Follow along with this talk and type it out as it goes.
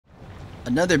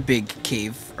another big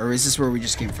cave, or is this where we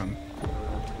just came from?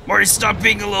 Morty, stop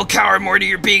being a little coward, Morty.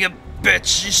 You're being a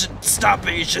bitch. You should stop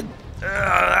it. You should,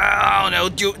 I don't know,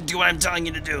 do what I'm telling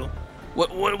you to do.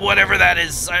 Whatever that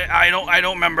is. I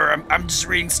don't remember. I'm just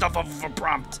reading stuff off of a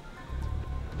prompt.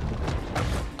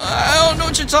 I don't know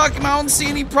what you're talking about. I don't see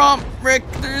any prompt, Rick.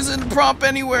 There isn't a prompt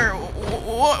anywhere.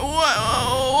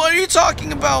 What are you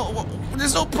talking about?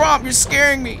 There's no prompt. You're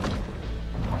scaring me.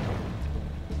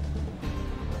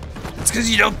 It's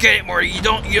because you don't get it, Morty. You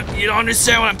don't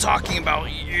understand what I'm talking about.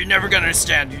 You're never gonna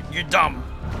understand. You're dumb.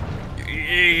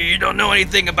 You don't know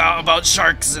anything about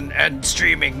sharks and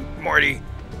streaming, Morty.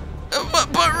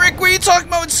 But Rick, what are you talking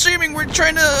about with streaming? We're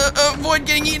trying to avoid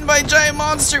getting eaten by a giant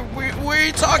monster. What are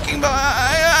you talking about?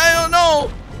 I don't know.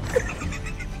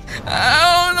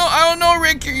 I don't know,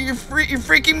 Rick. You're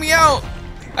freaking me out.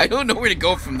 I don't know where to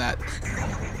go from that.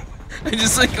 I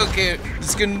just like, okay, I'm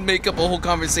just gonna make up a whole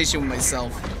conversation with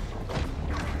myself.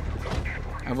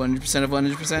 I have 100% of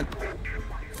 100%.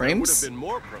 Frames? Would have been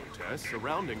more protests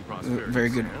surrounding prosperity. Very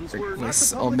good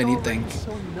voice. Oh, many thanks.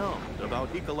 So numb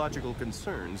about ecological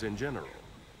concerns in general.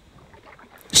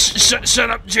 Shut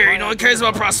up, Jerry. No one cares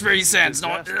about prosperity sands. No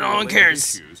one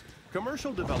cares. Issues,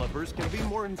 commercial developers can be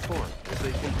more informed as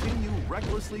they continue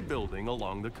recklessly building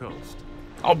along the coast.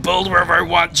 I'll build wherever I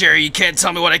want, Jerry. You can't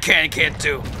tell me what I can and can't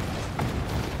do.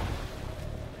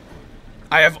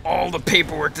 I have all the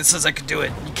paperwork that says I can do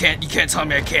it. You can't tell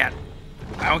me I can't.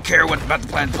 I don't care what about the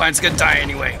plan. The plan's gonna die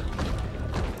anyway.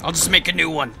 I'll just make a new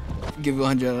one. Give you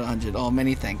 100 out of 100. Oh,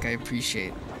 many thank. I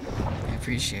appreciate.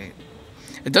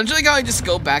 And don't you like how I just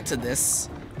go back to this?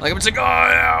 Like I'm just like, oh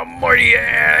yeah, Morty,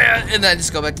 yeah, and then I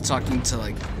just go back to talking to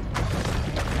like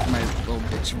my little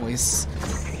bitch voice.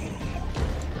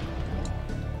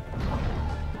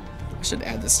 I should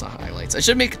add this to highlights. I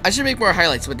should make more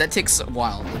highlights, but that takes a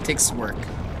while. It takes work.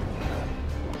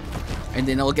 And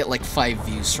then I'll get like 5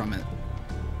 views from it.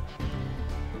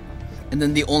 And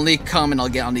then the only comment I'll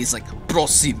get on these like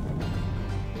prosim.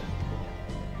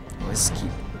 Always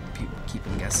keep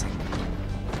them guessing.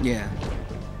 Yeah.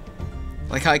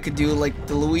 Like how I could do like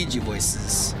the Luigi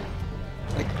voices.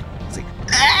 Like it's like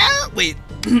wait.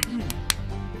 Look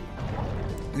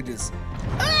at this.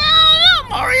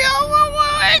 Mario,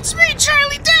 it's me,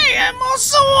 Charlie Day. I'm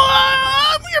also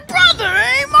I'm your brother,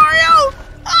 eh, Mario?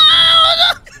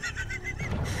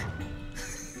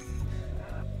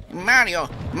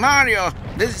 Mario,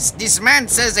 this man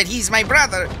says that he's my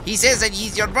brother. He says that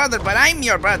he's your brother, but I'm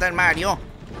your brother, Mario.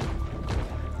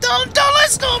 Don't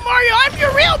listen to him, Mario. I'm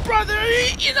your real brother.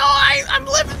 You know, I'm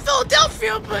live in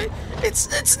Philadelphia, but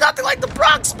it's nothing like the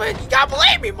Bronx, but you gotta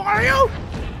believe me, Mario.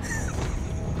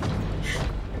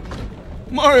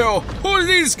 Mario, who are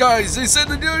these guys? They said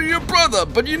that they're your brother,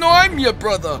 but you know I'm your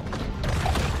brother.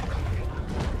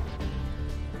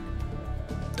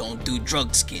 Don't do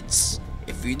drugs, kids.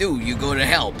 If you do, you go to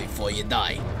hell before you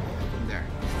die. There.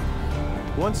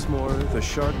 Once more, the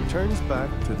shark turns back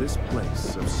to this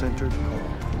place of centered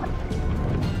calm.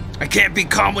 I can't be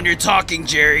calm when you're talking,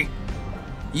 Jerry.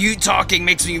 You talking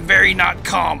makes me very not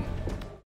calm.